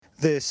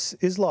This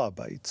is Law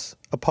Bites,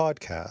 a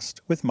podcast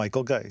with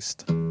Michael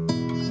Geist.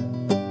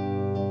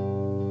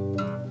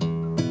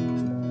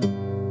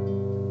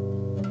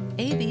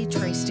 AB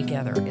Trace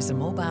Together is a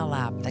mobile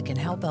app that can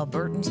help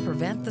Albertans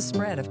prevent the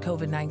spread of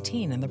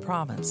COVID-19 in the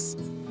province.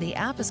 The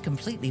app is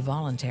completely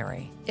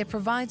voluntary. It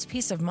provides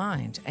peace of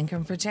mind and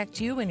can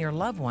protect you and your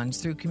loved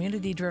ones through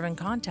community-driven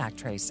contact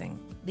tracing.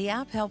 The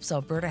app helps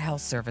Alberta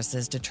Health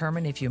Services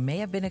determine if you may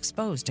have been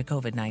exposed to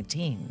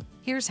COVID-19.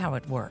 Here's how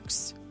it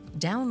works.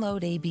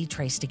 Download AB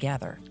Trace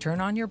Together, turn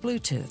on your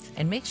Bluetooth,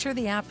 and make sure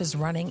the app is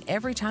running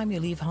every time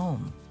you leave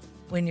home.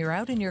 When you're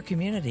out in your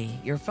community,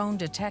 your phone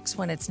detects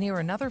when it's near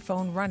another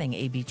phone running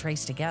AB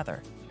Trace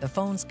Together. The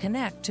phones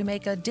connect to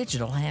make a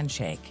digital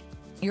handshake.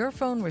 Your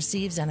phone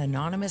receives an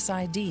anonymous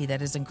ID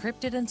that is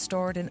encrypted and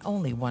stored in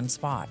only one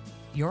spot,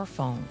 your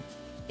phone.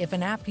 If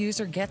an app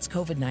user gets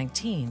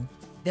COVID-19,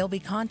 they'll be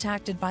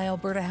contacted by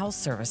Alberta Health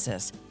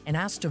Services and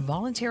asked to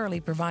voluntarily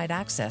provide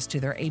access to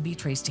their AB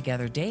Trace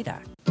Together data.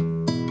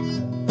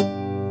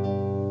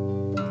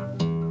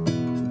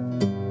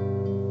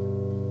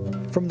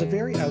 From the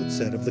very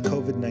outset of the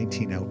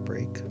COVID-19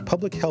 outbreak,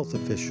 public health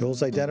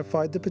officials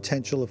identified the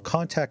potential of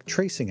contact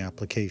tracing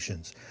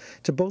applications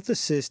to both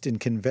assist in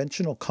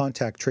conventional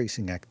contact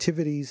tracing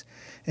activities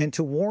and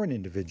to warn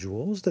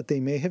individuals that they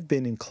may have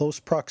been in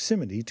close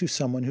proximity to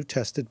someone who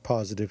tested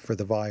positive for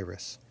the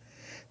virus.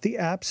 The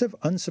apps have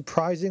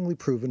unsurprisingly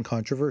proven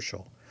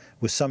controversial,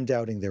 with some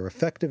doubting their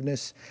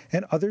effectiveness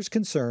and others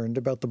concerned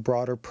about the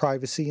broader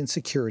privacy and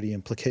security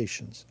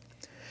implications.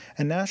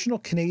 A national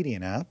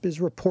Canadian app is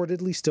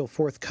reportedly still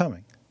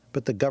forthcoming,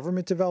 but the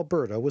Government of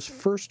Alberta was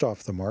first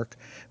off the mark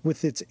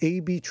with its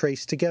AB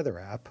Trace Together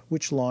app,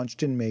 which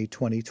launched in May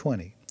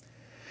 2020.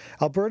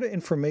 Alberta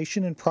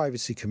Information and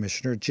Privacy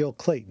Commissioner Jill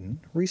Clayton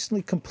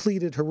recently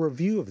completed her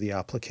review of the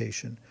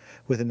application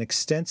with an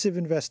extensive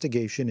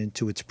investigation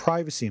into its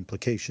privacy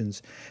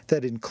implications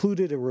that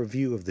included a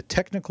review of the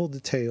technical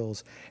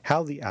details,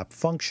 how the app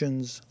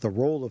functions, the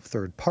role of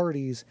third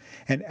parties,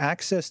 and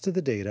access to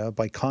the data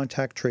by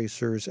contact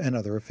tracers and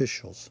other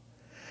officials.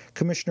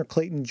 Commissioner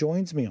Clayton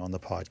joins me on the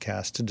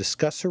podcast to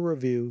discuss her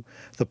review,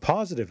 the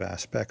positive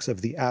aspects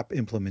of the app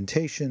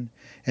implementation,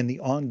 and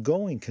the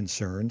ongoing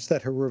concerns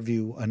that her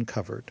review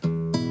uncovered.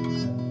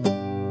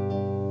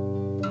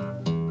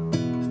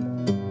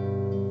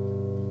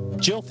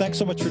 Jill, thanks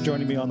so much for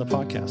joining me on the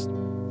podcast.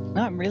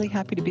 I'm really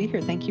happy to be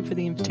here. Thank you for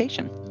the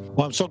invitation.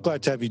 Well, I'm so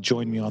glad to have you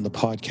join me on the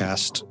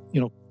podcast.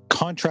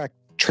 Contract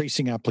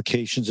tracing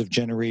applications have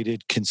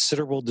generated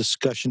considerable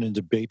discussion and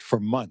debate for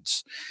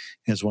months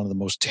as one of the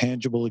most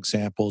tangible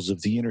examples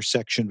of the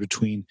intersection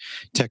between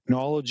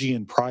technology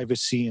and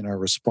privacy in our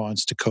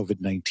response to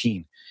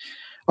COVID-19.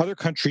 Other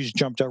countries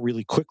jumped out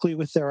really quickly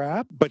with their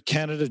app, but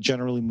Canada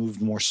generally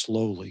moved more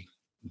slowly.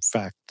 In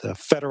fact, the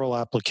federal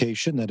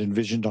application that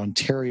envisioned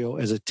Ontario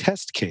as a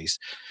test case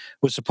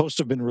was supposed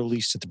to have been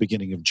released at the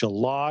beginning of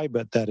July,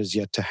 but that is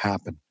yet to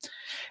happen.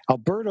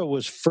 Alberta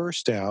was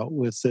first out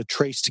with the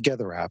Trace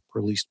Together app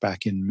released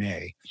back in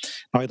May.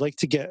 Now, I'd like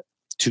to get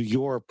to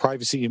your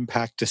privacy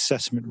impact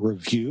assessment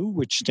review,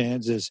 which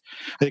stands as,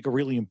 I think, a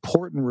really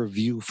important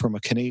review from a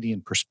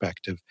Canadian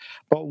perspective.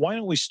 But why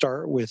don't we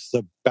start with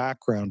the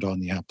background on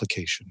the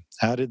application?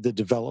 How did the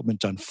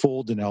development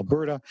unfold in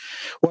Alberta?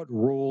 What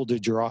role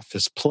did your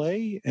office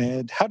play?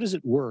 And how does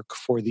it work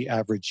for the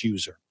average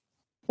user?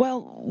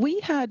 Well,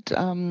 we had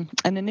an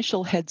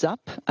initial heads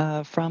up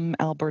from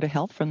Alberta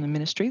Health, from the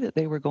ministry, that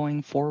they were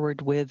going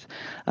forward with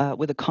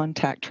a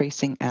contact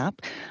tracing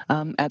app.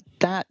 At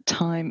that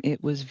time,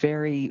 it was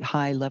very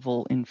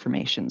high-level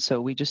information,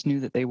 so we just knew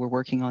that they were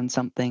working on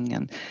something,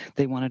 and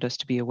they wanted us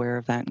to be aware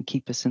of that and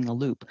keep us in the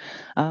loop.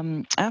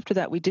 After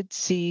that, we did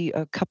see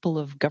a couple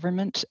of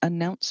government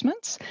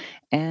announcements,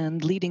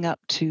 and leading up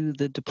to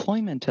the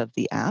deployment of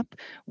the app,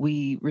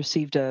 we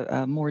received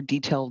a more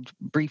detailed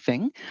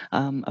briefing,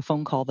 a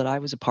phone call that I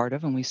was a part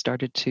of, and we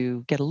started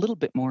to get a little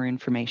bit more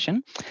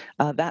information.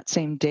 That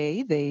same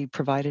day, they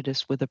provided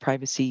us with a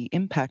privacy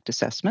impact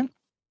assessment.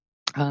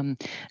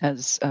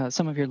 As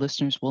some of your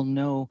listeners will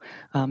know,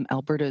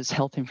 Alberta's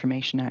Health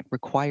Information Act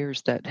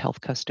requires that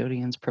health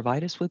custodians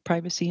provide us with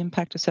privacy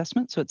impact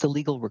assessment, so it's a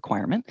legal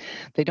requirement.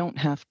 They don't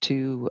have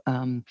to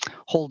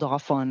hold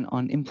off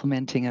on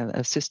implementing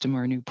a system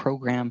or a new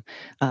program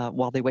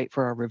while they wait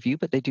for our review,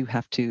 but they do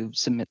have to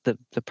submit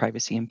the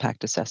privacy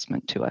impact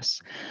assessment to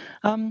us.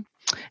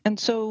 And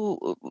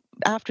so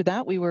after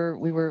that, we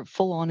were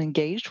full on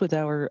engaged with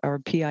our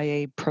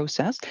PIA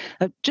process.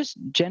 Just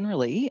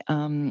generally,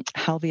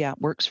 how the app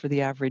works for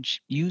the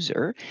average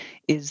user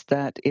is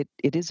that it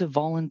is a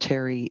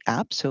voluntary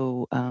app.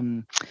 So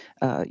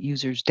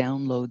users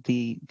download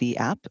the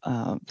app,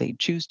 they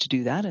choose to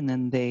do that, and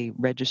then they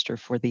register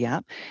for the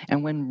app.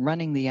 And when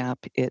running the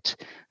app, it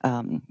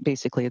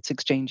basically it's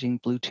exchanging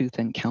Bluetooth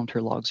encounter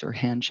logs or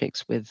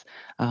handshakes with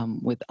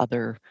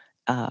other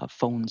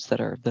phones that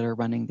are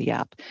running the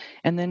app.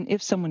 And then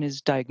if someone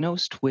is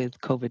diagnosed with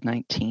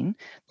COVID-19,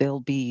 they'll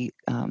be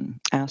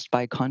asked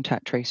by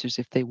contact tracers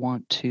if they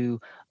want to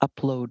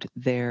upload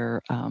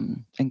their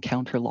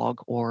encounter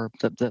log or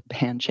the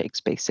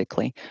handshakes,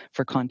 basically,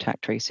 for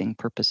contact tracing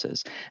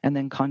purposes. And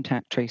then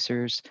contact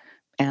tracers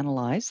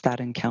analyze that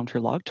encounter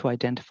log to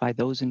identify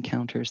those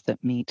encounters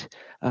that meet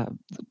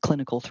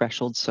clinical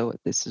thresholds. So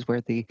this is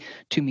where the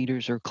 2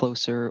 meters or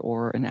closer,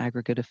 or an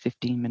aggregate of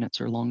 15 minutes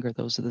or longer.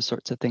 Those are the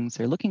sorts of things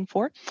they're looking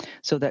for,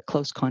 so that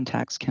close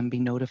contacts can be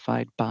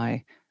notified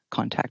by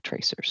contact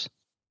tracers.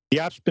 The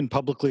app's been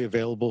publicly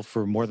available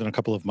for more than a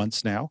couple of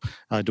months now.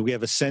 Do we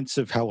have a sense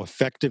of how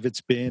effective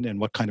it's been and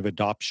what kind of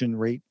adoption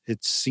rate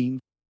it's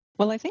seen?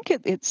 Well, I think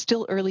it's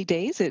still early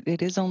days.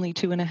 It is only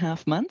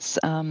 2.5 months.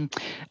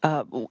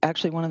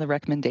 Actually, one of the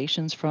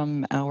recommendations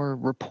from our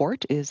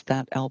report is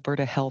that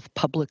Alberta Health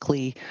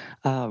publicly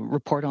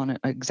report on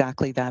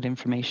exactly that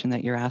information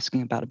that you're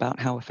asking about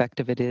how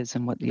effective it is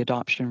and what the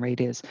adoption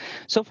rate is.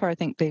 So far, I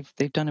think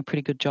they've done a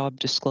pretty good job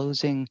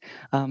disclosing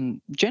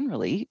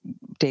generally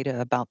data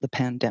about the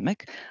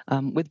pandemic.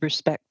 With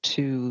respect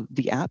to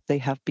the app, they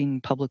have been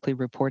publicly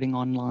reporting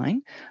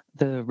online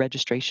the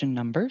registration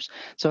numbers.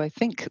 So I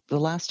think the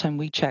last time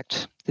we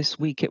checked this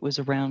week, it was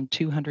around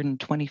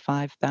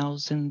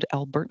 225,000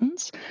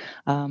 Albertans.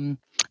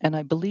 And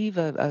I believe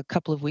a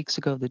couple of weeks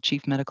ago, the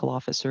Chief Medical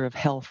Officer of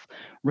Health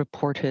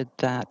reported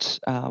that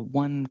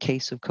one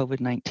case of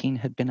COVID-19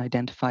 had been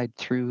identified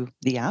through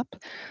the app.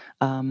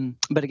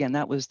 But again,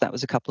 that was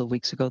a couple of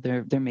weeks ago.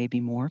 There may be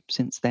more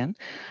since then.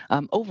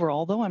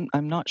 Overall, though,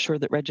 I'm not sure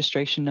that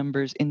registration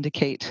numbers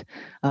indicate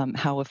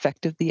how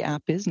effective the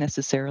app is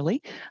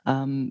necessarily,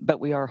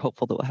 but we are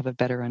hopeful that we'll have a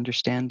better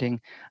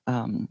understanding.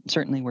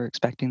 Certainly, we're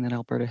expecting that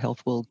Alberta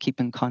Health will keep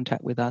in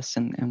contact with us,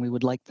 and we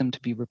would like them to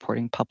be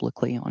reporting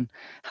publicly on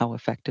how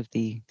effective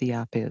the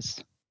app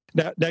is.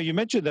 Now, you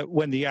mentioned that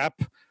when the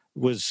app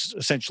was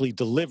essentially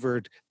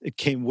delivered, it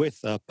came with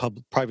a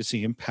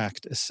privacy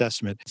impact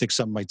assessment. I think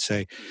some might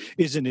say,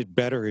 isn't it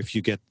better if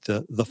you get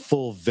the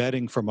full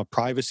vetting from a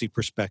privacy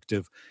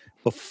perspective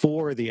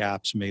before the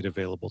app's made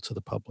available to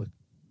the public?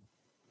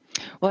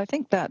 Well, I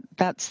think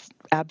that's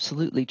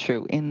absolutely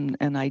true. In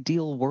an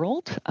ideal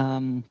world,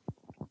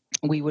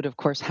 we would, of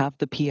course, have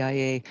the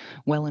PIA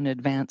well in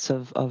advance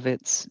of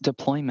its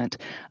deployment.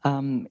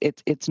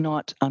 It's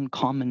not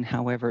uncommon,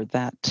 however,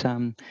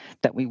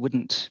 that we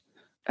wouldn't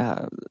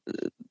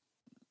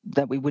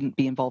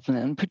be involved in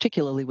it, and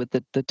particularly with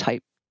the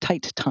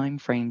tight time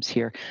frames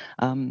here.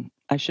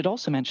 I should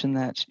also mention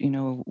that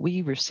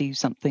we receive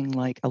something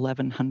like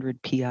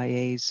 1,100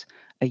 PIAs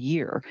a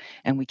year,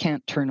 and we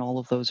can't turn all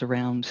of those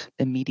around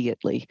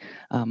immediately,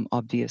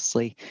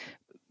 obviously.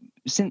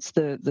 Since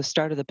the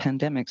start of the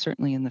pandemic,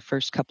 certainly in the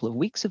first couple of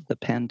weeks of the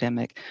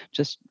pandemic,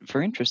 just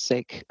for interest's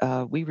sake,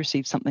 we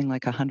received something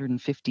like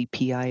 150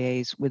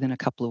 PIAs within a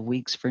couple of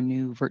weeks for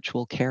new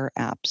virtual care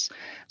apps.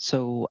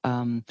 So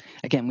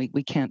again,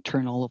 we can't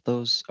turn all of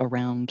those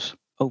around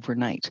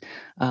overnight.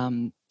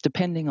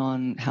 Depending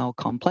on how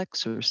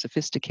complex or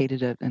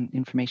sophisticated an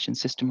information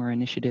system or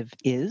initiative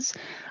is,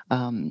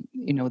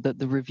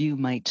 the review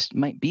might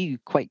be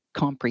quite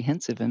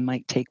comprehensive and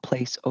might take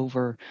place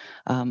over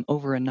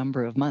a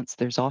number of months.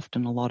 There's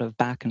often a lot of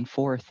back and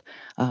forth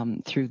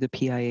through the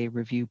PIA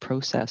review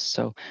process.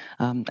 So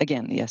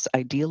again, yes,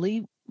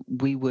 ideally,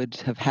 we would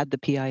have had the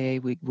PIA,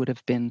 we would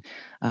have been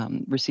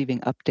receiving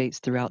updates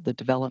throughout the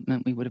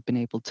development, we would have been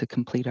able to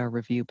complete our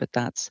review, but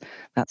that's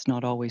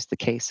not always the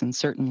case. And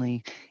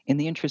certainly in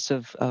the interest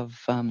of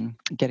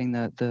getting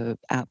the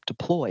app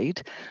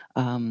deployed,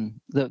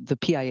 the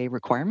PIA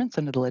requirements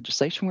under the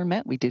legislation were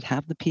met. We did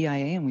have the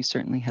PIA, and we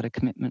certainly had a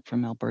commitment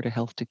from Alberta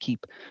Health to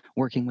keep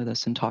working with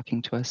us and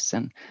talking to us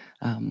and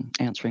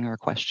answering our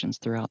questions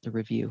throughout the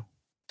review.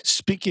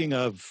 Speaking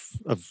of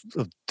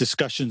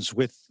discussions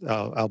with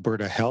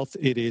Alberta Health,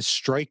 it is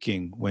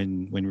striking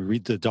when we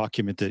read the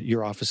document that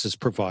your office has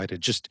provided,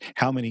 just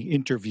how many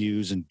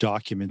interviews and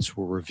documents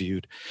were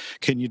reviewed.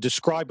 Can you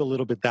describe a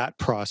little bit that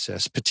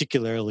process,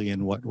 particularly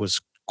in what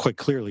was quite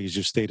clearly, as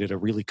you stated, a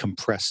really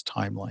compressed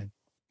timeline?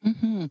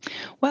 Mm-hmm.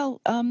 Well,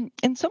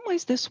 in some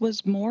ways, this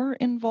was more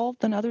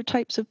involved than other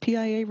types of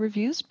PIA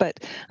reviews, but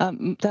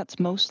that's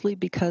mostly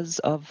because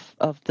of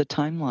the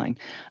timeline.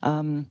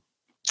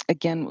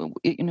 Again,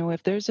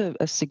 if there's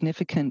a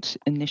significant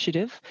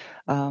initiative,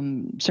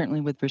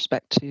 certainly with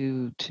respect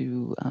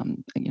to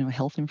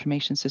health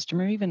information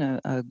system, or even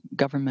a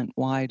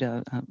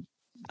government-wide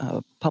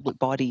public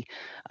body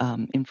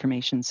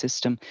information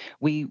system,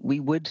 we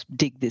would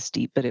dig this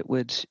deep, but it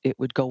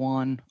would go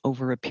on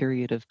over a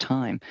period of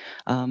time.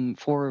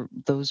 For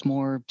those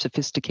more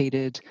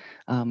sophisticated,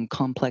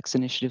 complex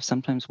initiatives,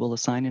 sometimes we'll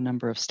assign a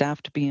number of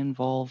staff to be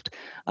involved.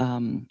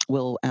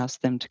 We'll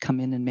ask them to come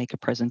in and make a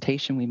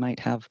presentation. We might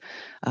have,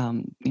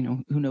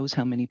 who knows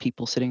how many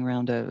people sitting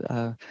around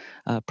a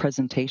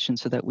presentation,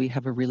 so that we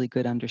have a really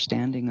good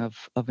understanding of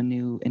a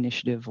new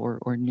initiative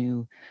or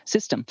new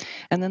system.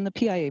 And then the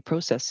PIA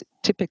process process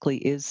typically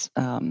is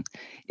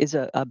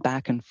a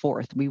back and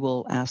forth. We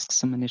will ask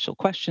some initial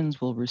questions.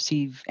 We'll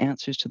receive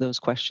answers to those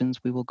questions.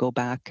 We will go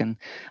back and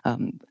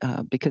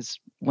because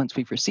once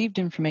we've received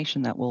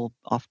information, that will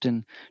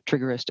often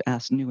trigger us to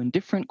ask new and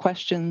different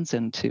questions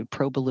and to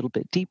probe a little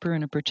bit deeper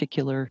in a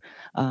particular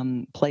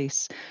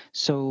place.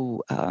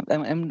 So,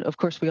 and of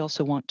course, we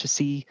also want to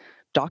see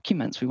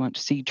documents. We want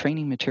to see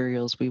training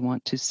materials. We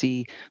want to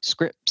see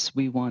scripts.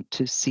 We want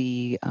to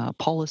see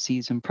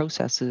policies and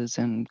processes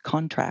and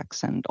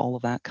contracts and all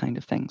of that kind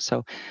of thing.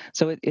 So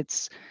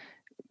it's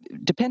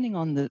depending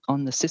on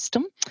the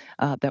system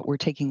that we're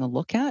taking a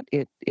look at.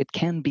 It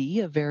can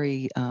be a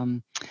very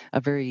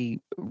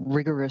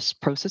rigorous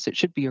process. It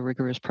should be a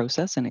rigorous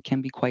process, and it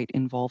can be quite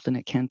involved, and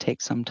it can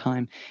take some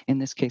time. In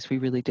this case, we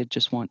really did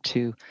just want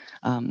to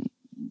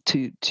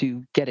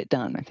get it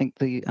done. I think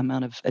the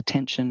amount of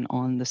attention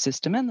on the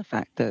system and the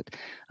fact that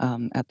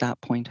at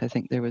that point, I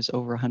think there was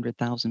over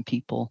 100,000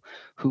 people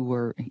who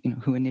were,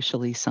 who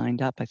initially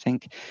signed up. I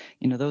think,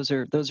 those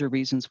are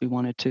reasons we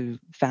wanted to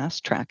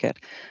fast track it.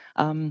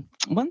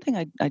 One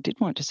thing I did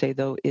want to say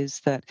though is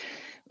that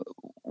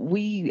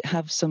we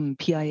have some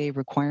PIA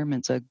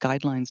requirements, a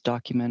guidelines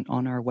document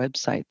on our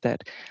website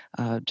that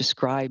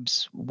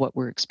describes what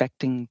we're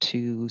expecting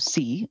to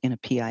see in a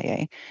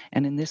PIA.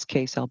 And in this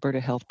case, Alberta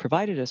Health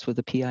provided us with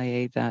a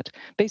PIA that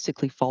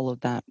basically followed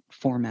that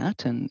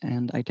format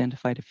and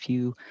identified a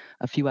few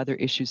other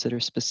issues that are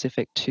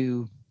specific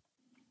to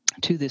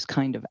this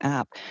kind of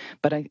app.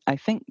 But I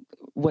think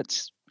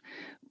what's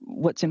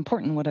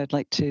important, what I'd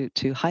like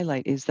to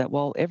highlight is that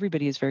while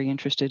everybody is very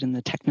interested in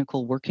the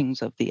technical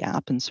workings of the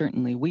app, and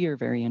certainly we are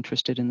very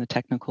interested in the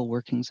technical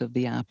workings of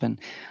the app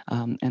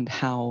and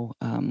how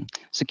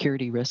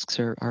security risks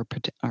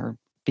are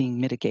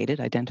being mitigated,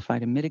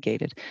 identified and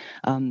mitigated.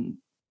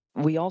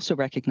 We also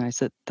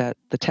recognize that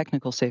the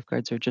technical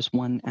safeguards are just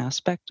one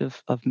aspect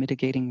of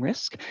mitigating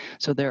risk.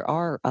 So there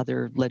are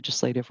other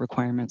legislative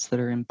requirements that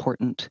are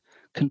important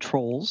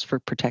controls for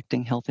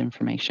protecting health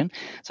information.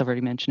 So I've already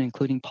mentioned,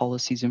 including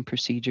policies and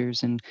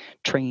procedures and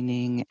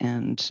training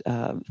and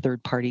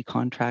third-party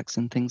contracts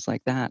and things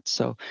like that.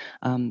 So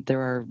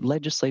there are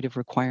legislative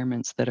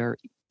requirements that are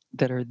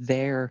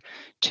there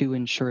to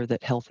ensure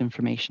that health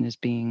information is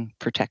being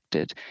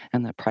protected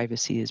and that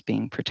privacy is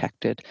being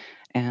protected.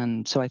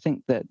 And so I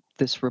think that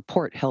this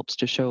report helps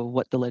to show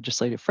what the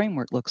legislative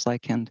framework looks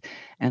like and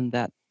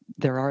that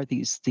there are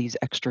these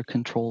extra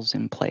controls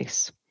in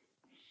place.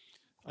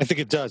 I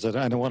think it does. And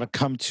I want to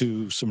come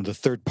to some of the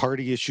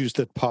third-party issues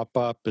that pop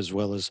up, as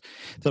well as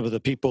some of the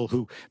people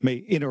who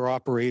may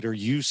interoperate or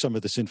use some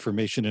of this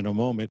information in a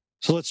moment.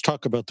 So let's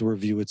talk about the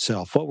review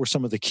itself. What were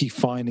some of the key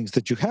findings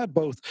that you had,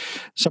 both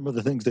some of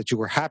the things that you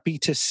were happy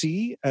to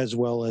see, as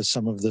well as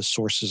some of the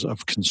sources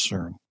of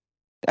concern?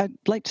 I'd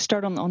like to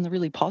start on the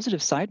really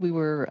positive side.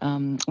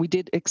 We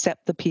did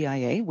accept the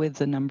PIA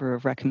with a number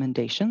of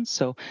recommendations.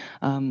 So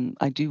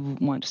I do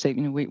want to say,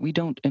 we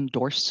don't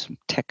endorse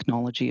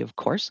technology, of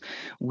course.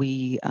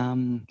 We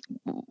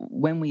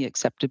when we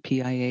accept a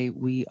PIA,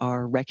 we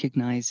are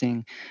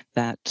recognizing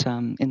that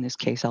in this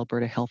case,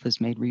 Alberta Health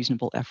has made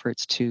reasonable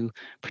efforts to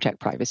protect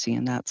privacy,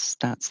 and that's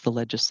the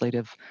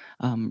legislative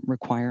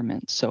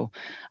requirement. So.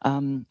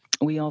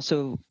 We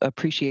also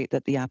appreciate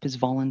that the app is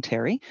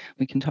voluntary.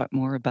 We can talk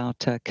more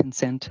about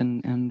consent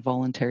and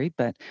voluntary,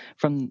 but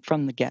from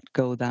the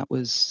get-go, that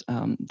was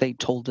they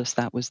told us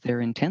that was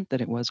their intent, that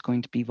it was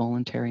going to be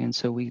voluntary, and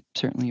so we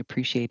certainly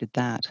appreciated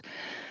that.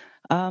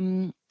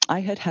 I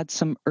had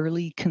some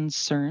early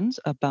concerns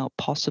about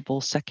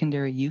possible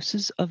secondary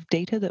uses of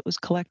data that was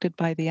collected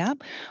by the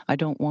app. I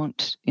don't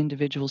want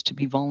individuals to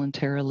be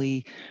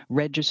voluntarily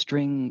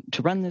registering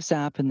to run this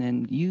app and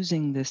then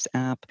using this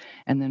app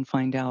and then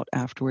find out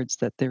afterwards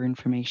that their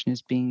information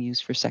is being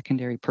used for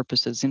secondary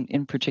purposes.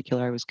 In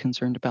particular, I was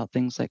concerned about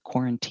things like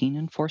quarantine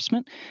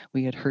enforcement.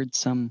 We had heard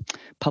some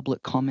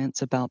public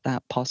comments about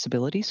that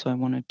possibility, so I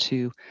wanted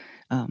to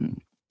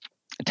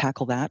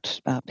tackle that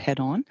head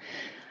on.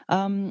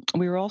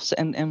 We were also,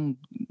 and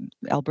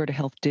Alberta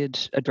Health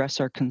did address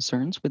our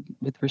concerns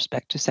with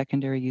respect to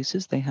secondary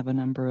uses. They have a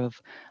number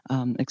of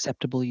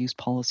acceptable use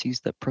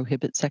policies that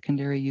prohibit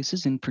secondary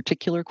uses, in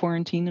particular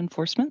quarantine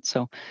enforcement.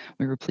 So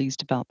we were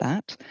pleased about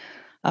that.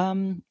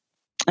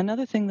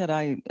 Another thing that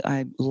I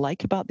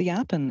like about the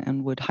app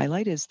and would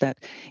highlight is that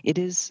it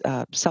is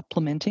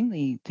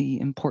supplementing the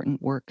important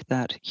work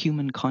that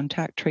human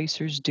contact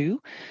tracers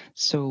do.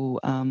 So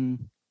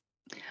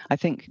I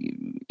think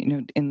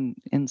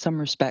in some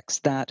respects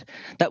that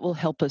will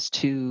help us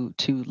to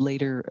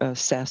later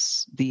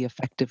assess the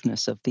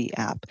effectiveness of the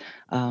app.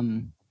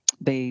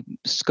 They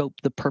scope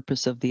the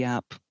purpose of the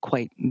app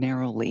quite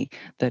narrowly,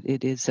 that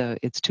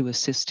it's to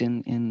assist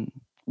in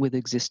with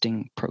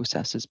existing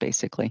processes,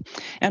 basically.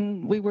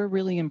 And we were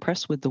really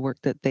impressed with the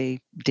work that they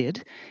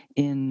did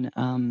in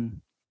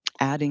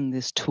adding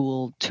this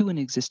tool to an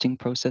existing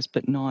process,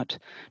 but not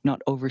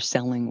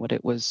overselling what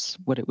it was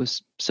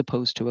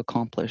supposed to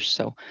accomplish.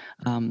 So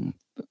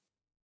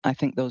I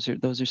think those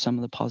are some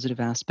of the positive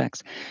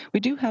aspects. We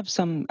do have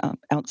some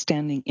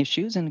outstanding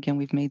issues, and again,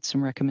 we've made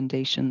some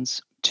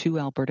recommendations to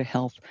Alberta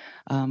Health,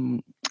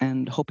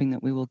 and hoping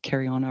that we will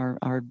carry on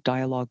our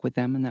dialogue with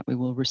them, and that we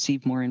will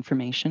receive more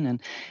information,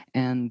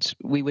 and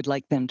we would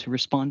like them to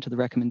respond to the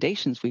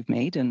recommendations we've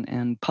made,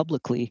 and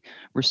publicly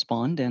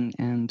respond,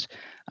 and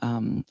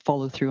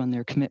follow through on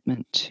their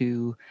commitment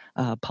to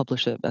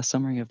publish a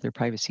summary of their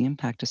privacy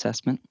impact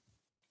assessment.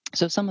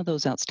 So some of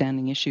those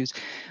outstanding issues,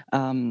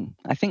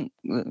 I think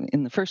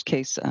in the first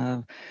case,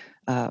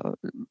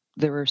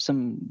 there were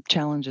some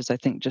challenges, I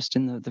think, just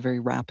in the very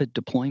rapid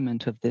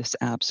deployment of this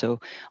app. So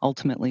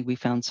ultimately, we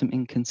found some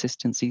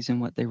inconsistencies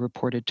in what they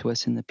reported to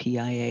us in the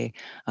PIA,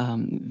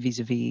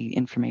 vis-a-vis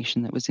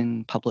information that was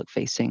in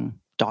public-facing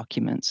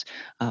documents,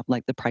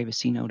 like the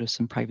privacy notice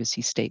and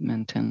privacy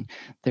statement. And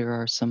there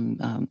are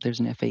there's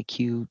an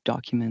FAQ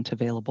document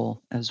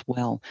available as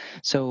well.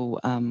 So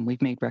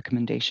we've made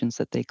recommendations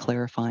that they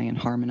clarify and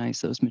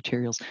harmonize those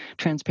materials.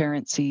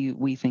 Transparency,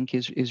 we think,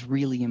 is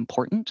really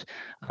important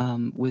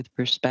with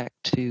respect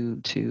to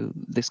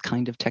this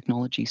kind of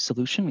technology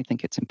solution. We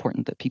think it's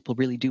important that people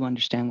really do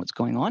understand what's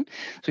going on.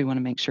 So we want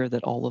to make sure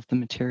that all of the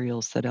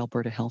materials that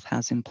Alberta Health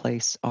has in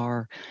place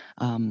are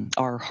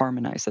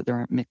harmonized, that there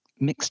aren't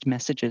mixed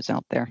messages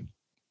out there.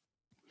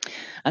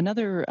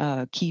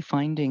 Another key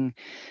finding,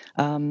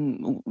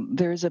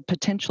 there's a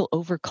potential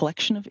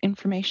over-collection of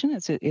information.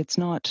 It's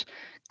not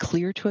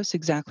clear to us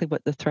exactly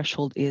what the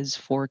threshold is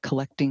for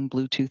collecting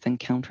Bluetooth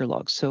encounter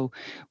logs. So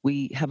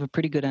we have a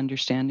pretty good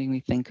understanding,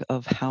 we think,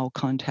 of how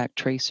contact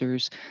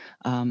tracers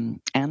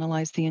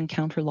analyze the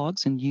encounter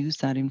logs and use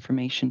that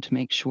information to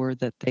make sure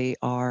that they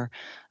are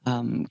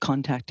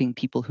contacting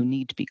people who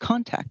need to be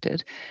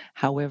contacted.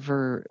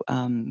 However,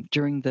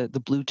 during the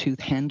Bluetooth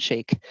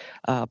handshake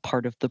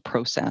part of the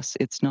process,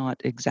 it's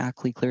not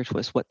exactly clear to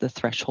us what the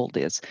threshold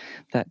is.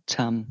 That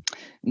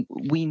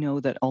we know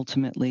that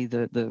ultimately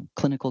the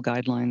clinical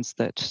guidelines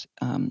that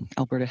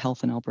Alberta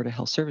Health and Alberta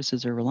Health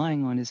Services are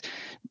relying on is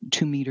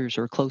 2 meters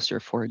or closer,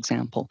 for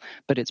example.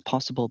 But it's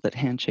possible that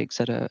handshakes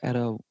at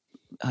a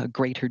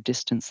greater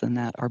distance than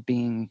that are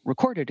being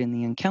recorded in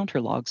the encounter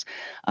logs.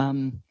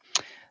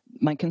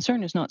 My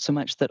concern is not so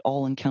much that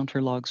all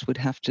encounters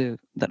have to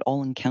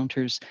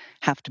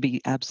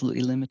be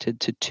absolutely limited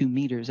to 2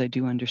 meters. I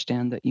do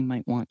understand that you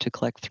might want to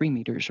collect 3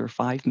 meters or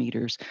 5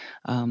 meters,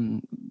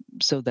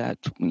 so that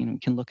you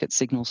can look at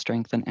signal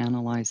strength and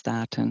analyze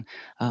that, and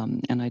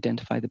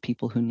identify the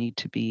people who need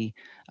to be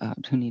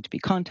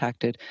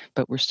contacted.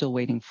 But we're still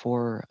waiting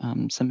for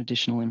some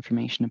additional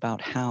information about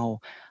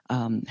how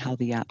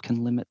the app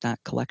can limit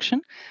that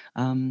collection.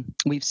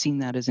 We've seen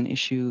that as an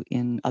issue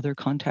in other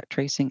contact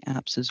tracing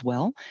apps as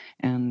well,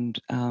 and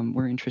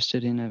we're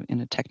interested in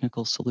a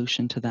technical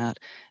solution to that,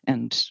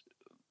 and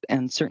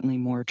certainly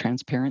more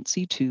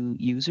transparency to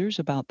users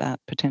about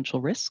that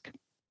potential risk.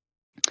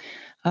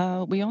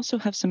 We also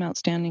have some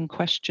outstanding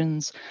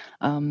questions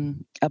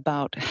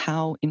about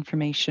how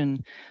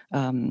information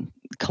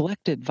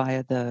collected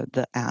via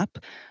the app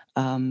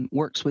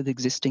works with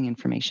existing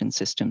information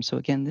systems. So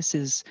again, this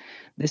is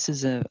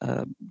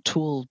a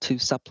tool to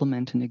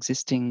supplement an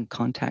existing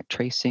contact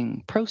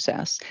tracing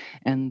process,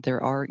 and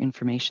there are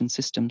information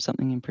systems,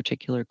 something in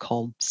particular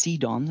called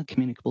CDOM, the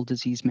Communicable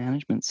Disease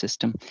Management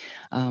System.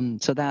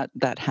 So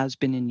that has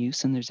been in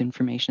use, and there's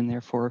information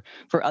there for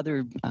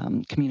other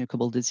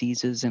communicable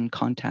diseases and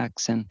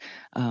contacts, and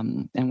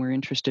we're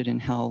interested in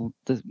how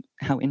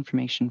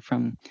information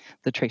from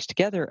the Trace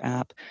Together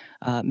app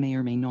may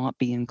or may not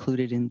be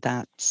included in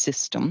that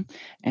system,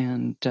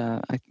 and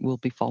I will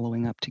be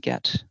following up to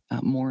get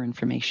more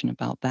information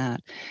about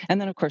that. And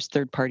then, of course,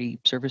 third-party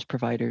service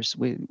providers.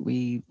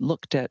 We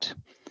looked at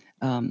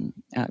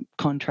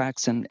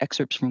contracts and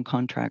excerpts from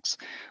contracts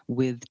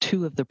with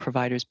 2 of the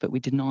providers, but we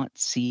did not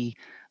see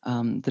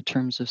the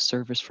terms of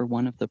service for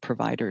one of the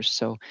providers.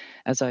 So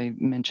as I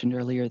mentioned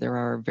earlier, there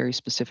are very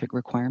specific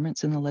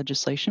requirements in the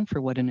legislation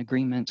for what an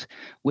agreement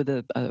with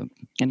an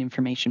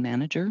information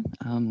manager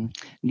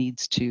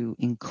needs to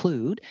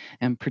include,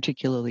 and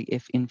particularly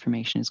if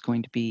information is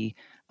going to be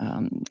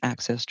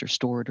accessed or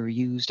stored or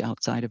used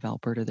outside of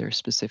Alberta, there are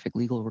specific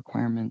legal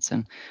requirements,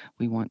 and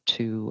we want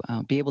to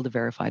be able to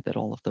verify that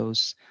all of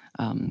those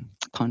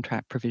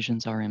contract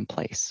provisions are in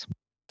place.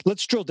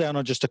 Let's drill down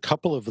on just a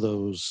couple of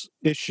those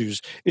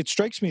issues. It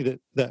strikes me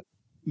that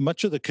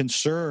much of the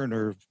concern,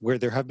 or where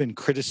there have been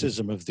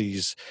criticism of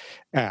these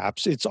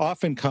apps, it's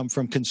often come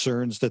from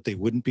concerns that they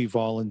wouldn't be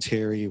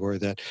voluntary, or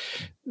that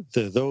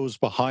those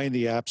behind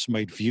the apps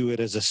might view it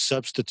as a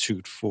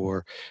substitute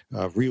for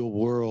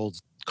real-world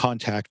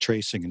contact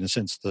tracing, in a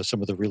sense, some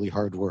of the really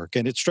hard work.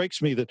 And it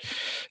strikes me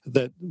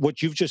that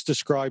what you've just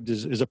described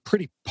is a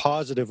pretty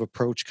positive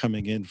approach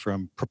coming in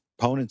from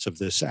proponents of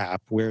this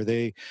app, where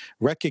they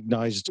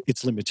recognized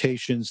its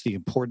limitations, the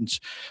importance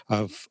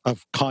of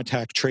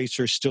contact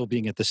tracers still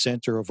being at the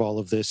center of all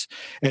of this,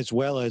 as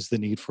well as the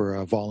need for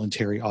a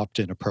voluntary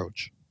opt-in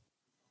approach.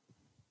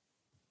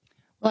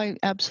 Well, I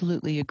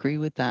absolutely agree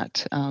with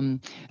that.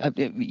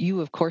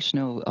 You, of course,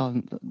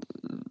 know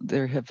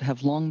there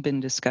have long been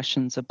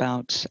discussions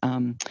about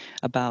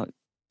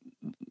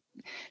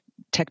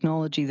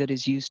technology that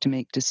is used to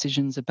make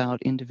decisions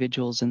about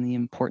individuals and the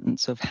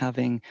importance of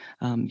having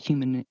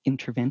human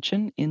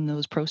intervention in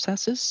those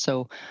processes.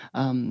 So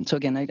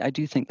again, I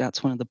do think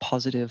that's one of the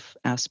positive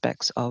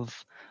aspects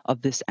of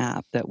this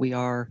app, that we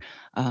are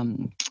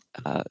um,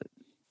 uh,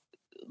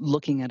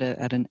 looking at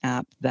an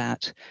app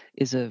that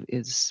is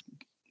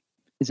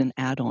an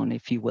add-on,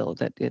 if you will,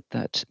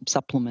 that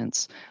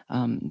supplements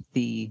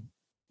the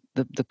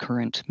the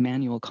current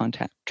manual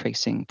contact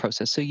tracing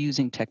process. So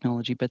using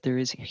technology, but there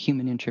is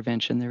human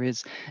intervention. There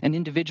is an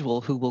individual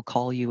who will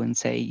call you and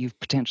say you've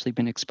potentially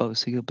been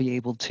exposed. So you'll be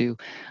able to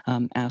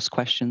ask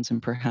questions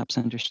and perhaps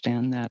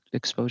understand that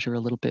exposure a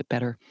little bit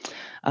better.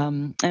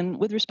 And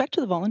with respect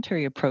to the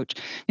voluntary approach,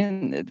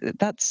 and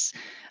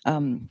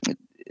um,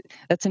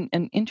 that's an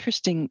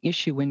interesting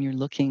issue when you're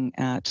looking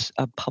at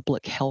a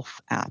public health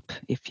app,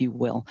 if you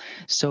will.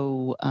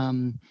 So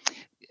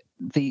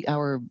the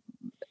our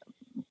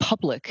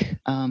public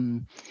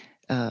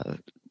uh,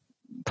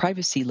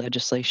 privacy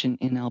legislation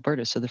in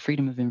Alberta, so the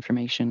Freedom of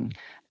Information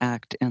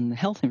Act and the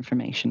Health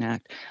Information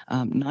Act,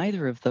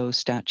 neither of those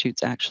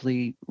statutes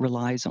actually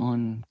relies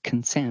on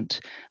consent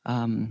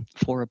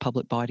for a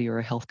public body or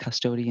a health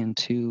custodian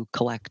to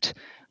collect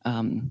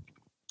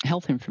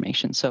health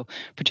information. So,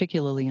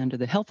 particularly under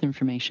the Health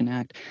Information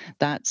Act,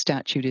 that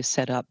statute is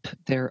set up.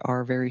 There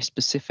are very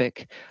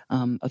specific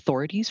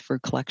authorities for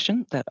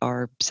collection that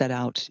are set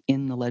out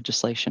in the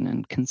legislation,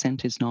 and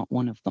consent is not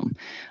one of them.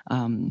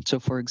 So,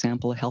 for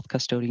example, a health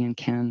custodian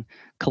can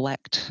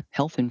collect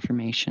health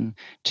information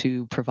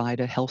to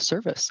provide a health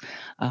service.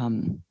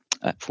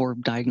 For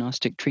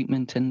diagnostic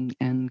treatment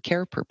and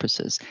care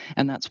purposes.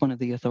 And that's one of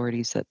the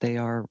authorities that they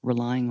are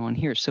relying on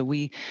here. So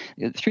we,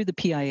 through the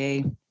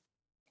PIA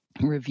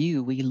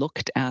review, we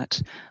looked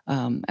at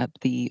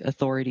the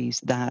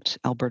authorities that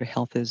Alberta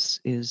Health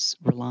is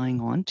relying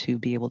on to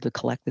be able to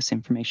collect this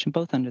information,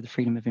 both under the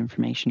Freedom of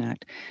Information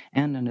Act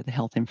and under the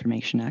Health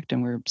Information Act,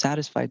 and we're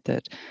satisfied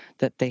that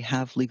they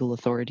have legal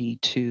authority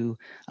to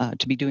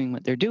be doing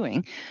what they're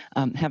doing.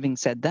 Having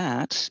said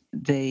that,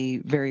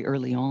 they very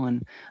early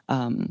on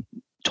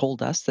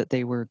told us that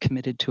they were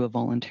committed to a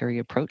voluntary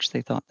approach.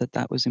 They thought that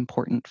that was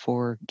important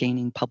for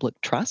gaining public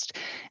trust,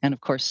 and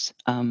of course,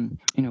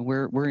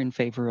 we're in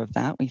favor of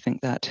that. We think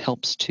that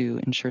helps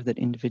to ensure that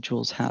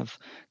individuals have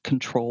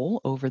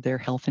control over their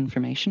health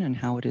information and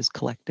how it is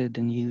collected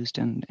and used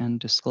and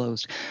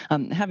disclosed.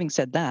 Having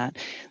said that,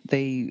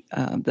 we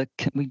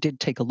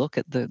did take a look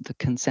at the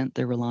consent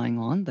they're relying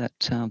on, that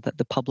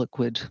the public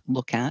would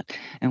look at,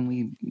 and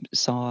we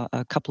saw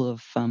a couple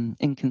of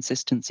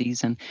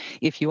inconsistencies. And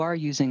if you are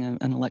using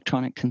an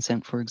electronic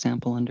consent, for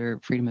example, under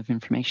Freedom of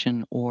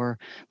Information or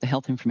the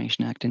Health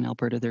Information Act in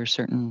Alberta, there are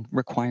certain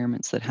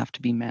requirements that have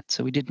to be met.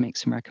 So we did make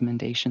some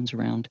recommendations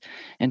around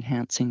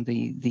enhancing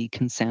the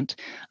consent,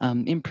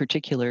 in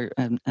particular,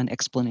 an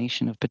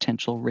explanation of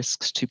potential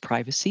risks to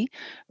privacy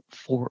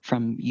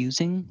from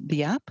using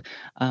the app.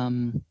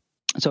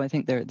 So I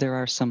think there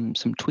are some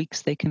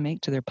tweaks they can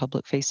make to their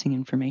public-facing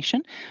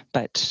information,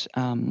 but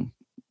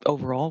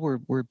overall,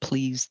 we're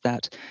pleased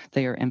that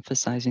they are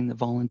emphasizing the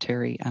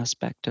voluntary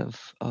aspect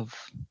of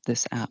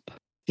this app.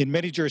 In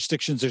many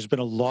jurisdictions, there's been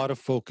a lot of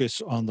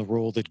focus on the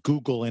role that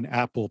Google and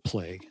Apple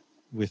play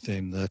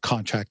within the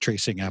contact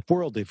tracing app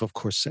world. They've, of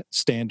course, set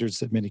standards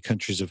that many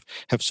countries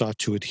have sought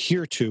to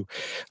adhere to.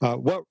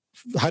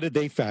 How did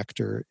they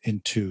factor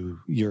into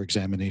your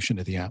examination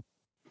of the app?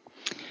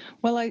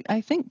 Well,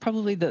 I think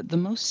probably the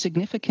most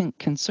significant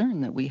concern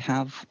that we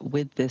have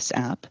with this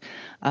app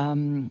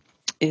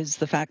is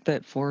the fact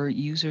that for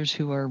users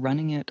who are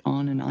running it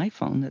on an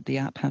iPhone, that the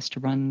app has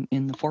to run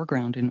in the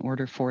foreground in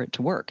order for it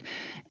to work.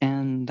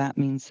 And that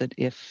means that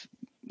if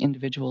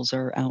individuals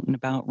are out and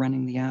about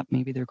running the app,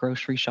 maybe they're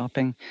grocery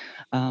shopping,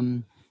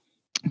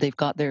 they've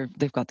got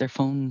their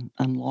phone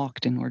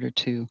unlocked in order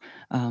to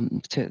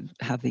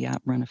have the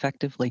app run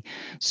effectively.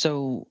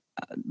 So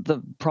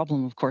the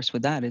problem, of course,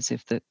 with that is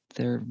if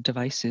their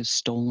device is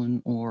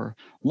stolen or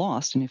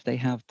lost, and if they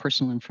have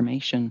personal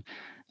information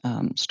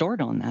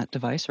stored on that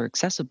device or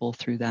accessible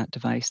through that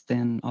device,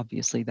 then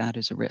obviously that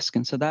is a risk.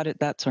 And so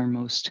that's our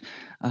most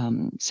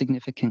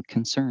significant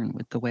concern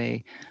with the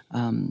way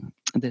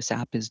this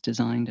app is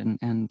designed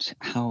and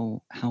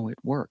how it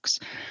works.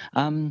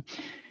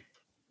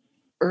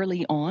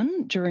 Early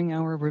on during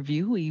our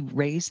review, we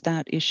raised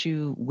that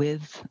issue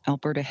with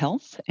Alberta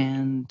Health,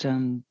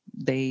 and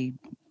they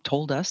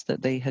told us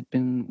that they had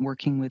been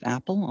working with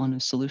Apple on a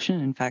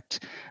solution. In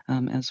fact,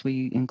 as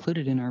we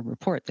included in our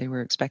report, they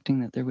were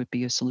expecting that there would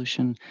be a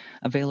solution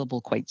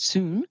available quite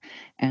soon,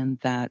 and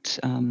that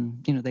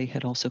they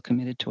had also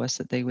committed to us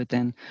that they would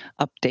then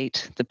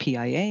update the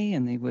PIA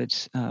and they would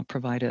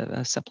provide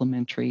a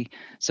supplementary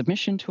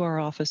submission to our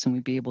office, and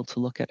we'd be able to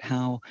look at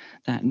how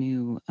that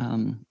new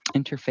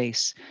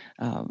interface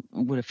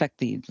would affect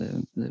the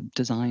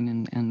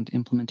design and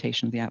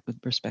implementation of the app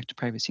with respect to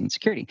privacy and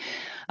security.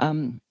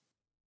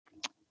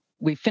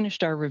 we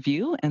finished our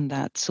review, and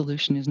that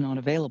solution is not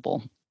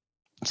available.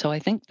 So I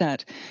think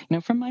that,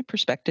 from my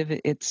perspective,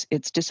 it's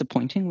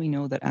disappointing. We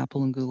know that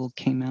Apple and Google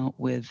came out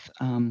with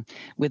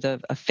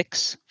a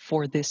fix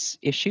for this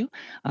issue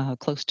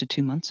close to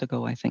 2 months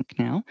ago, I think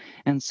now,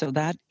 and so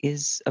that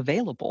is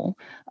available,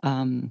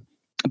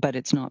 but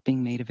it's not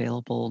being made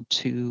available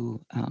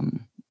to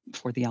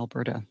for the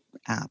Alberta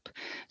app.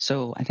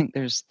 So I think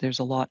there's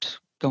a lot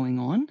going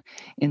on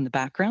in the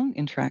background,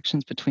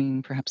 interactions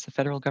between perhaps the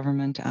federal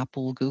government,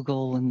 Apple,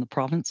 Google, and the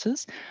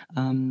provinces.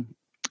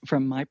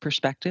 From my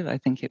perspective, I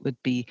think it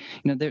would be,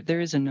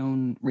 there is a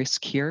known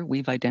risk here.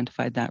 We've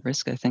identified that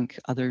risk. I think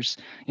others,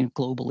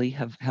 globally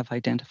have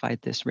identified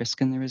this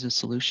risk, and there is a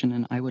solution.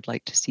 And I would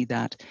like to see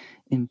that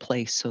in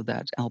place so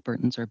that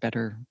Albertans are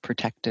better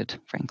protected,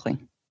 frankly.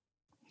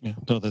 Yeah,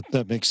 no,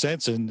 that makes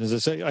sense. And as I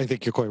say, I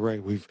think you're quite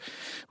right.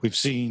 We've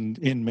seen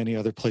in many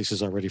other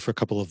places already for a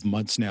couple of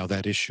months now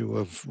that issue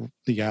of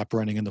the app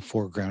running in the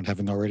foreground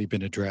having already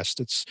been addressed.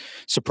 It's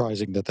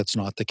surprising that that's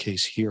not the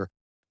case here.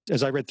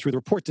 As I read through the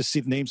report, to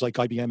see names like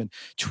IBM and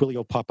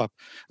Twilio pop up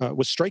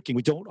was striking.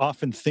 We don't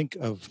often think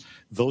of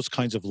those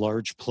kinds of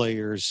large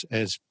players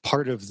as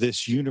part of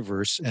this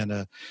universe and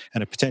a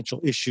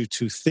potential issue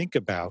to think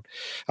about.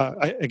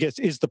 I guess,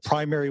 is the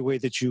primary way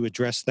that you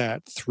address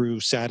that through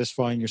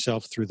satisfying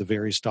yourself through the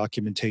various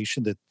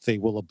documentation that they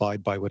will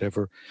abide by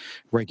whatever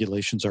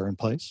regulations are in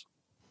place?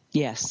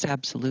 Yes,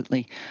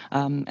 absolutely.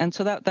 And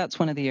so that's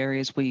one of the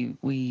areas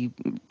we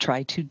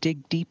try to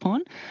dig deep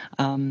on.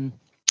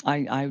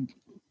 I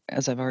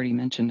as I've already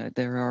mentioned,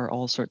 there are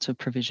all sorts of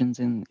provisions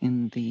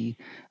in the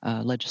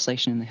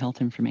legislation in the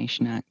Health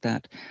Information Act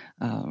that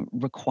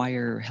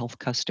require health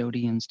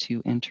custodians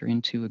to enter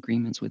into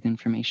agreements with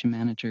information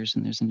managers,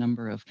 and there's a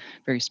number of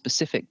very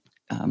specific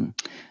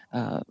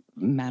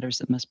matters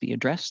that must be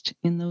addressed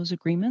in those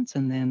agreements.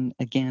 And then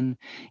again,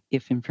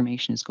 if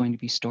information is going to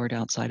be stored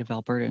outside of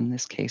Alberta, in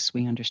this case,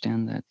 we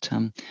understand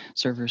that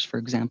servers, for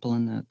example,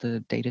 in the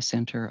data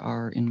center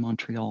are in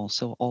Montreal.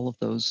 So all of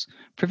those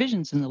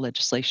provisions in the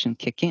legislation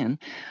kick in.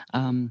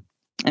 And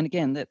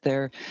again, that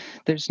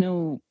there's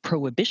no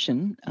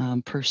prohibition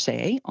per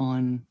se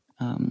on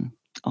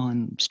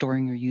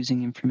storing or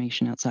using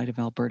information outside of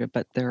Alberta,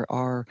 but there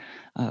are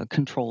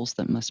controls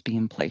that must be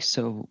in place.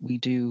 So we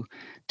do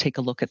take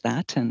a look at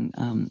that,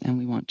 and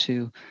we want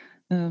to,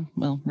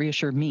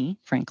 reassure me,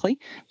 frankly,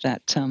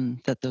 that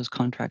that those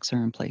contracts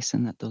are in place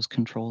and that those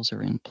controls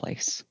are in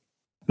place.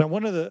 Now,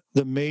 one of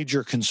the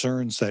major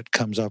concerns that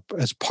comes up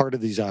as part of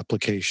these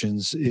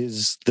applications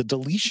is the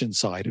deletion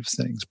side of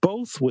things,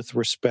 both with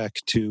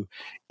respect to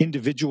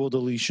individual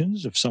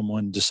deletions, if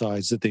someone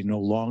decides that they no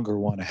longer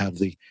want to have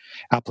the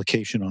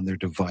application on their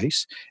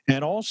device,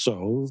 and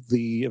also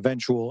the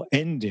eventual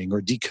ending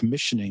or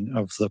decommissioning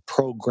of the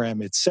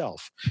program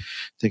itself,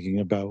 thinking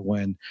about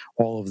when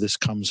all of this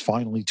comes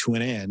finally to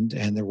an end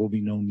and there will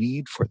be no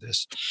need for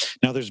this.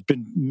 Now, there's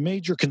been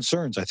major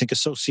concerns, I think,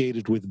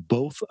 associated with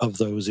both of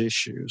those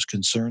issues.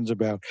 Concerns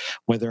about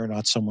whether or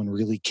not someone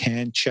really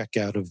can check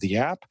out of the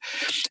app,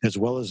 as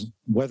well as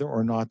whether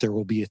or not there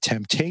will be a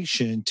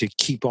temptation to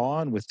keep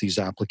on with these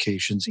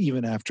applications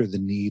even after the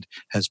need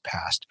has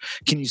passed.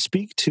 Can you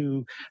speak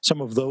to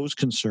some of those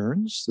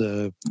concerns,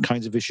 the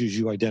kinds of issues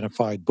you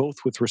identified, both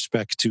with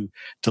respect to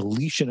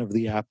deletion of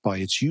the app by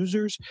its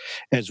users,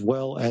 as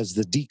well as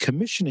the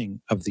decommissioning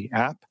of the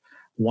app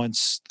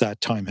once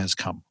that time has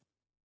come?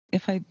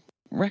 If I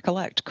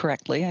recollect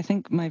correctly, I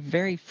think my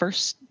very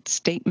first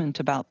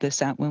statement about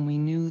this app, when we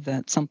knew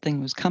that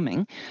something was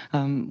coming,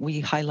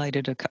 we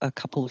highlighted a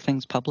couple of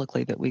things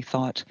publicly that we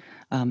thought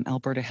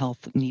Alberta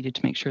Health needed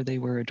to make sure they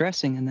were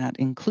addressing, and that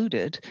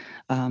included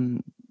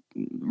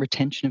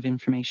retention of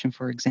information,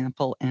 for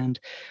example, and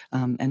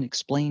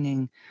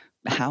explaining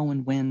how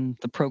and when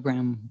the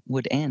program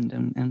would end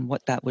and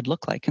what that would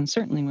look like. And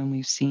certainly when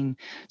we've seen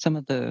some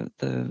of the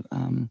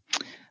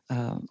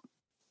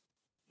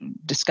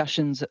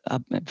discussions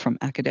from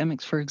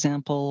academics, for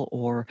example,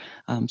 or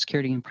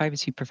security and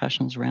privacy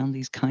professionals around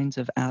these kinds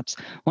of apps,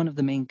 one of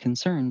the main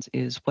concerns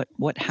is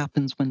what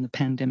happens when the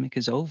pandemic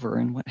is over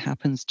and what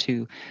happens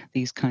to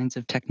these kinds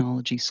of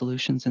technology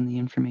solutions and the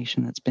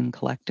information that's been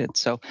collected.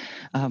 So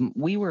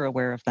we were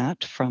aware of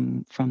that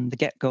from the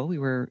get-go. We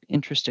were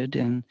interested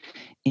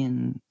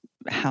in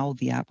how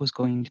the app was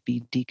going to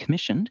be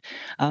decommissioned.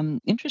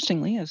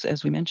 Interestingly,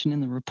 as we mentioned in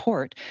the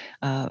report,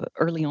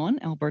 early on,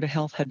 Alberta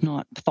Health had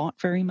not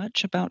thought very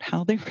much about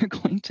how they were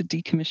going to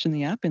decommission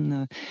the app in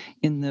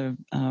the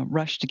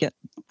rush to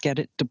get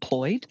it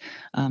deployed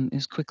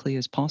as quickly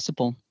as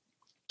possible.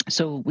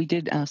 So we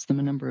did ask them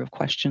a number of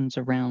questions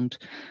around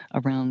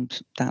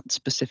that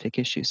specific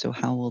issue. So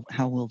how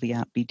will the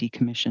app be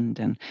decommissioned?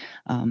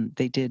 And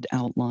they did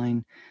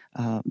outline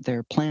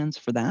their plans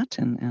for that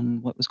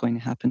and what was going to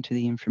happen to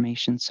the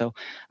information. So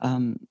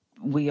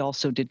we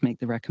also did make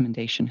the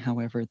recommendation,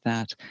 however,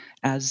 that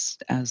as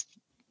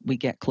we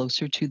get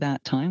closer to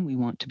that time, we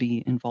want to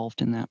be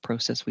involved in that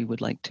process. We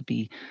would like to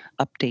be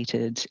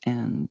updated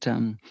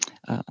and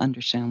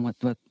understand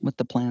what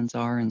the plans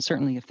are. And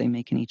certainly if they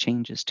make any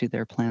changes to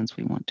their plans,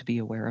 we want to be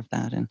aware of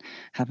that and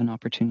have an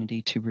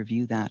opportunity to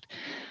review that.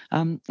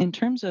 In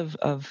terms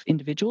of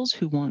individuals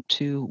who want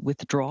to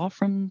withdraw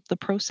from the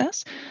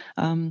process,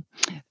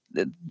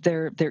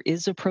 there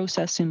is a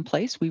process in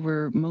place. We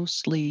were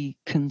mostly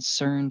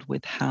concerned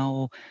with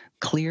how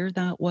clear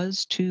that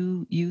was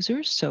to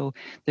users. So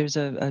there's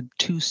a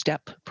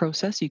two-step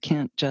process. You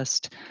can't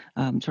just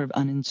sort of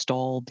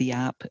uninstall the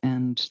app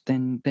and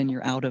then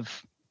you're out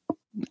of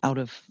out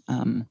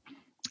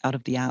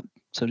of the app,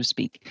 so to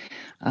speak.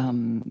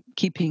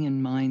 Keeping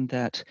in mind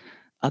that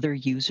other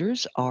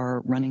users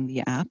are running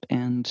the app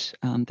and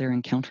their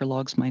encounter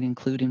logs might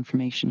include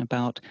information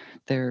about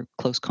their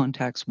close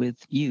contacts with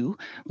you.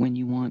 When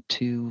you want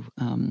to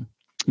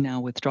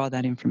now withdraw,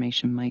 that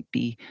information might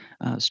be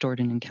stored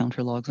in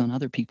encounter logs on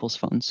other people's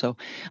phones. So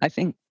I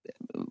think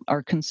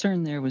our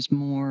concern there was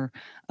more,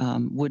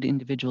 would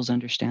individuals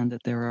understand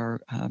that there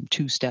are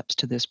two steps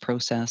to this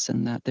process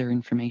and that their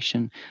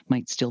information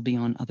might still be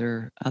on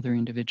other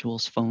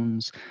individuals'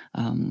 phones.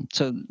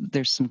 So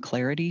there's some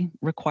clarity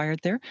required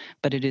there,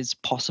 but it is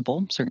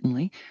possible,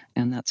 certainly,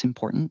 and that's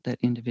important that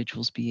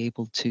individuals be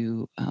able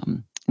to,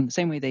 in the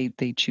same way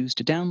they choose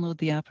to download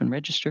the app and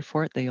register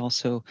for it, they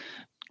also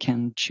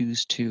can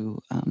choose to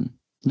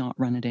not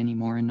run it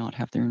anymore and not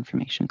have their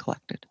information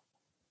collected.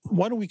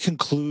 Why don't we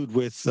conclude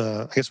with,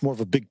 I guess, more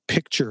of a big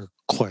picture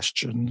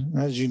question?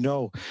 As you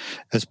know,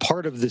 as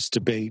part of this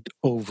debate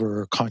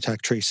over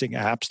contact tracing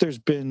apps, there's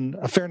been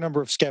a fair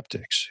number of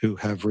skeptics who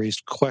have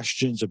raised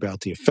questions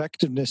about the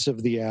effectiveness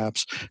of the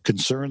apps,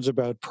 concerns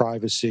about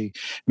privacy.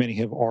 Many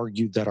have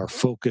argued that our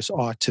focus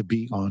ought to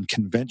be on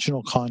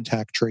conventional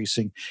contact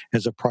tracing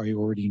as a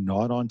priority,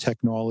 not on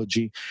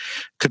technology.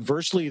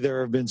 Conversely, there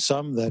have been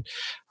some that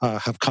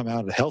have come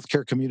out of the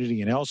healthcare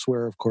community and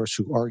elsewhere, of course,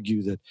 who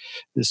argue that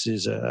this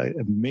is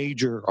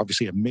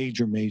obviously a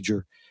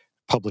major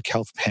public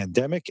health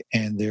pandemic,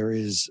 and there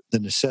is the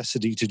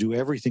necessity to do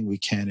everything we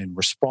can in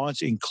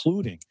response,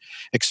 including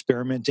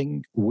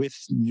experimenting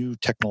with new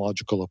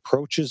technological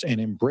approaches and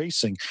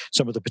embracing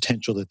some of the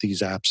potential that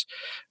these apps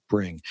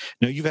bring.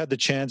 Now, you've had the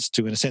chance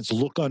to, in a sense,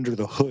 look under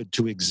the hood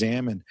to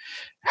examine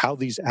how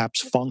these apps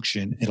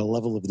function at a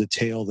level of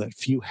detail that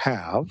few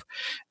have.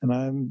 And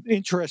I'm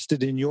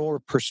interested in your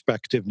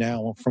perspective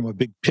now from a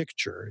big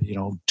picture.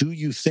 Do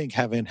you think,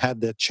 having had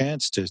that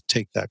chance to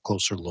take that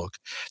closer look,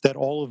 that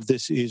all of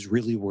this is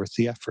really worth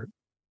the effort?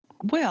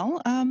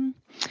 Well,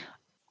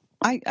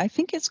 I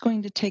think it's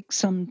going to take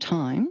some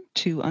time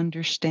to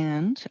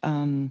understand,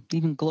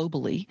 even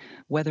globally,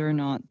 whether or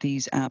not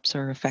these apps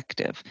are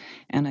effective.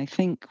 And I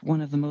think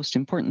one of the most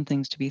important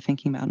things to be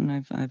thinking about,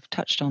 and I've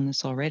touched on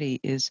this already,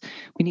 is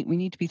we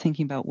need to be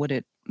thinking about what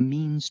it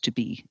means to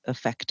be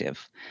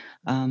effective.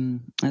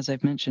 As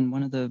I've mentioned,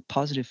 one of the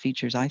positive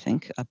features I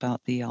think about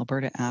the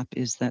Alberta app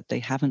is that they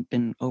haven't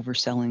been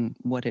overselling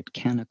what it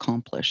can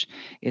accomplish.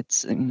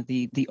 It's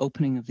the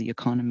opening of the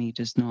economy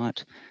does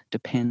not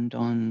depend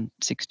on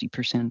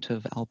 60%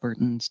 of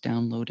Albertans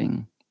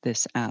downloading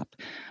this app.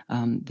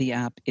 The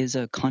app is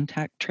a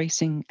contact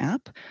tracing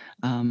app.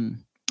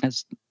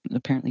 As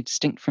apparently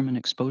distinct from an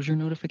exposure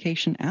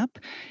notification app,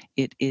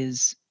 it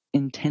is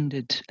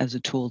intended as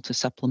a tool to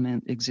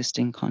supplement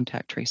existing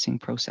contact tracing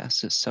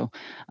processes. So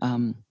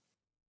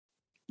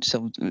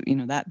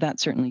that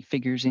certainly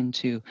figures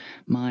into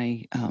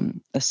my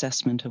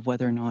assessment of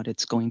whether or not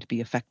it's going to be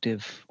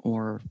effective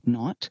or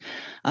not.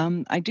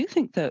 I do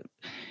think that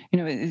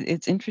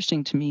it's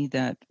interesting to me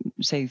that,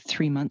 say,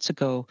 3 months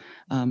ago,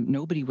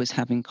 nobody was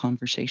having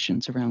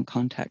conversations around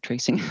contact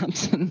tracing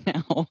apps,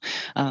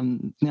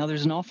 and now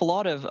there's an awful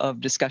lot of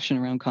discussion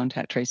around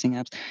contact tracing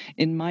apps.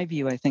 In my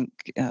view, I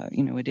think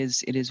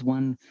it is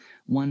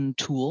one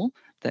tool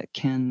that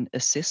can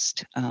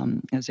assist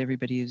as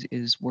everybody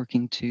is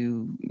working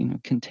to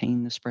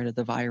contain the spread of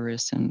the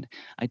virus and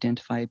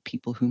identify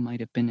people who might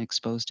have been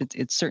exposed.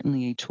 It's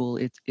certainly a tool.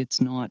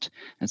 It's not,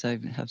 as I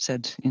have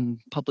said in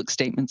public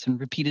statements and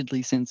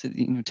repeatedly since,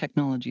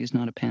 technology is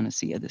not a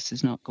panacea. This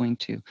is not going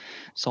to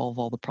solve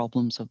all the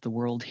problems of the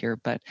world here,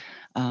 but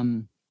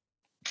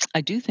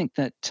I do think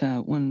that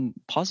one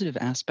positive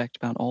aspect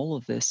about all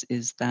of this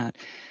is that,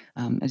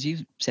 as you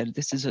said,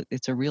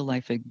 it's a real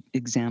life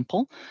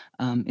example.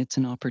 It's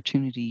an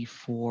opportunity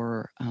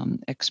for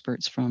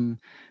experts from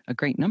a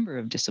great number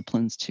of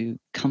disciplines to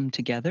come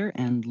together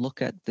and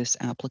look at this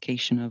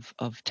application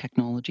of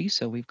technology.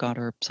 So we've got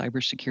our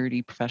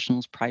cybersecurity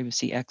professionals,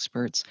 privacy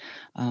experts,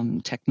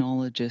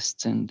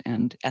 technologists,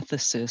 and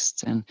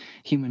ethicists, and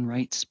human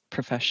rights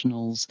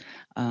professionals.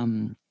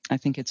 I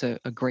think it's a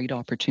great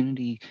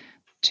opportunity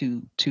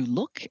to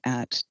look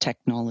at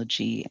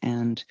technology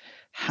and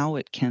how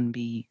it can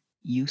be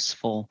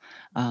useful.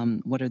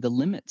 What are the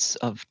limits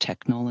of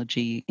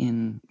technology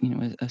in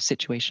a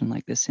situation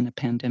like this, in a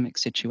pandemic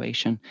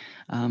situation?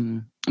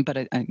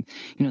 But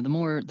the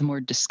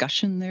more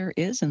discussion there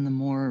is, and the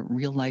more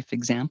real life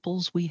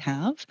examples we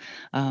have,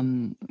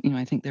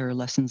 I think there are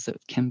lessons that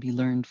can be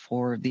learned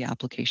for the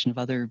application of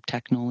other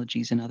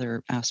technologies and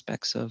other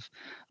aspects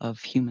of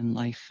human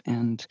life.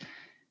 And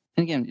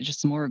And again,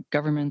 just more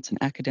governments and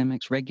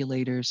academics,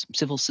 regulators,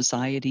 civil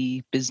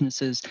society,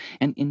 businesses,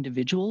 and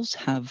individuals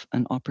have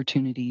an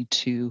opportunity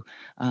to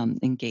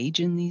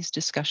engage in these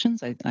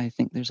discussions. I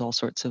think there's all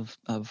sorts of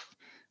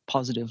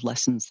positive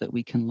lessons that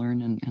we can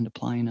learn and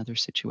apply in other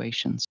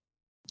situations.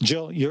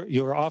 Jill,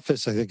 your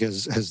office, I think,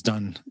 has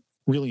done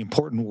really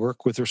important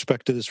work with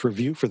respect to this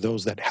review. For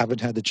those that haven't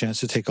had the chance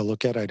to take a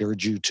look at, I'd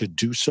urge you to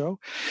do so.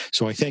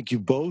 So I thank you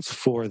both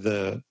for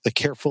the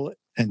careful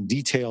and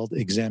detailed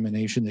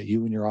examination that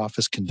you and your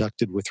office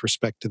conducted with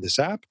respect to this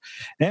app,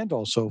 and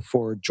also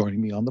for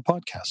joining me on the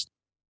podcast.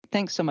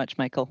 Thanks so much,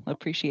 Michael.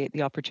 Appreciate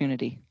the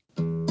opportunity.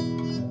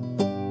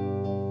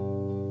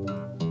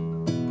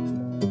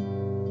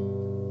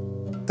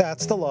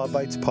 That's the Law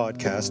Bytes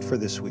podcast for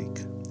this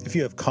week. If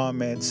you have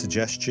comments,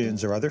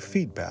 suggestions, or other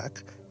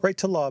feedback, write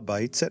to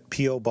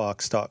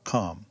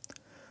lawbytes@pobox.com.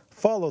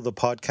 Follow the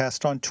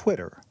podcast on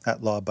Twitter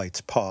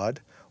 @LawBytesPod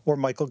or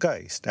Michael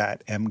Geist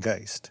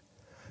 @mgeist.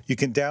 You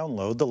can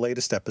download the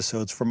latest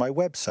episodes from my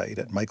website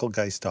at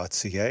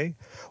michaelgeist.ca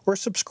or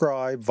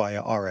subscribe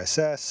via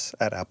RSS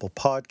at Apple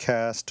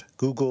Podcast,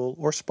 Google,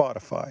 or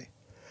Spotify.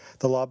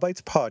 The Law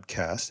Bytes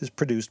podcast is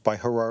produced by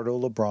Gerardo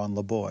Lebron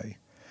Laboy.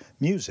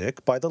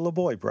 Music by the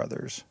Laboy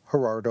brothers,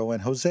 Gerardo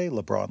and Jose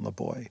Lebron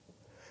Laboy.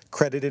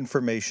 Credit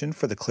information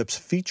for the clips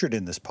featured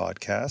in this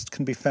podcast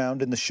can be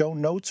found in the show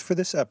notes for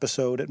this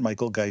episode at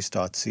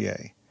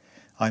michaelgeist.ca.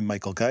 I'm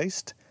Michael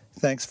Geist.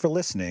 Thanks for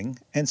listening,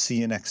 and see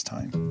you next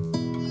time.